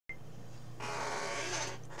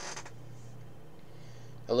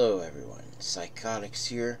Hello everyone, Psychotics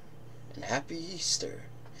here, and happy Easter.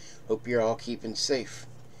 Hope you're all keeping safe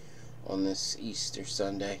on this Easter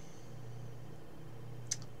Sunday.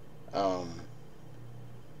 Now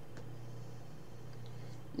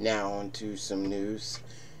on to some news.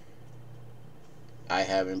 I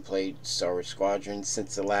haven't played Star Wars Squadrons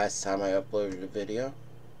since the last time I uploaded a video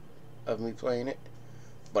of me playing it,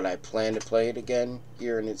 but I plan to play it again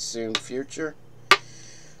here in its soon future.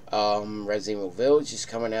 Resident Evil Village is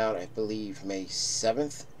coming out, I believe, May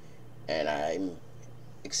 7th, and I'm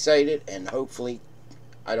excited, and hopefully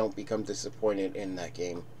I don't become disappointed in that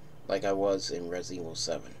game like I was in Resident Evil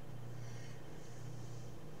 7.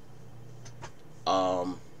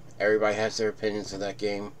 Everybody has their opinions of that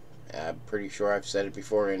game. I'm pretty sure I've said it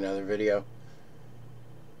before in another video.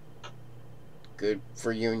 Good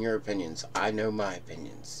for you and your opinions. I know my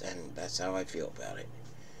opinions, and that's how I feel about it.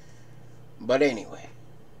 But anyway,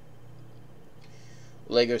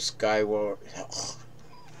 Lego Star Wars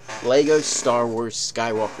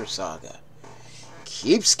Skywalker Saga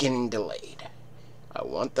keeps getting delayed. I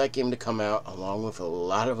want that game to come out along with a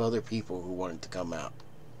lot of other people who want it to come out.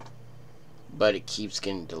 But it keeps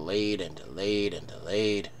getting delayed and delayed and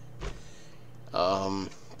delayed.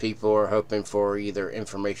 People are hoping for either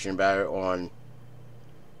information about it on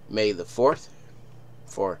May the 4th,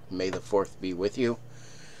 for May the 4th be with you,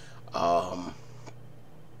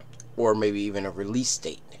 or maybe even a release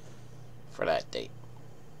date for that date.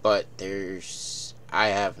 But I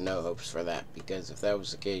have no hopes for that, because if that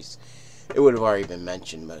was the case, it would have already been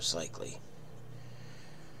mentioned most likely.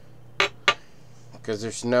 Because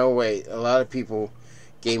there's no way, a lot of people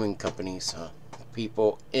in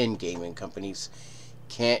gaming companies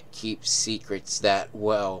can't keep secrets that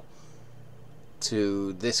well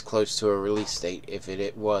to this close to a release date if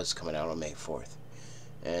it was coming out on May 4th.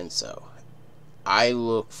 And so I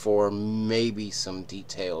look for maybe some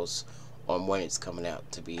details on when it's coming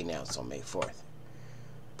out to be announced on May 4th,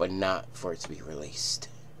 but not for it to be released.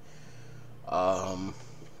 My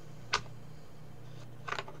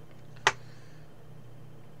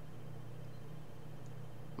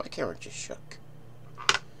camera just shook.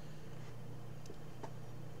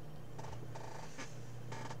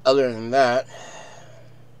 Other than that,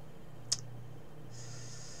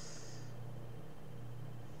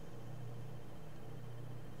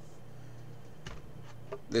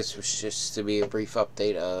 this was just to be a brief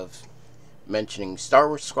update of mentioning Star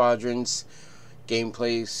Wars Squadrons.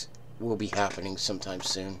 Gameplays will be happening sometime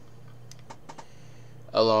soon,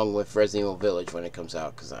 along with Resident Evil Village when it comes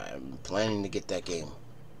out, because I'm planning to get that game.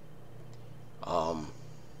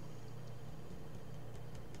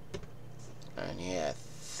 And yeah, I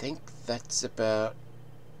think that's about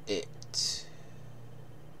it.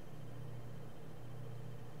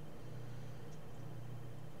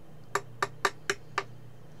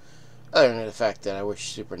 Other than the fact that I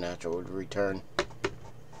wish Supernatural would return. But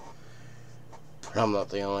I'm not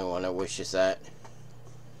the only one that wishes that.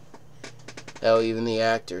 Hell, even the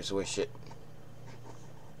actors wish it.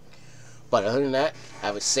 But other than that,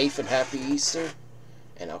 have a safe and happy Easter,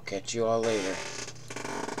 and I'll catch you all later.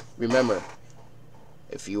 Remember,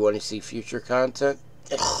 if you want to see future content,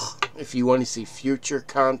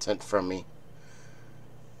 from me,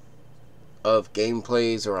 of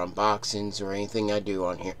gameplays or unboxings or anything I do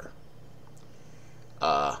on here,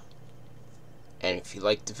 and if you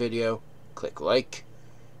liked the video, click like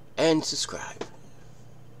and subscribe.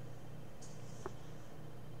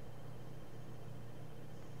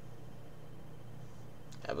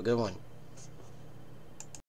 Have a good one.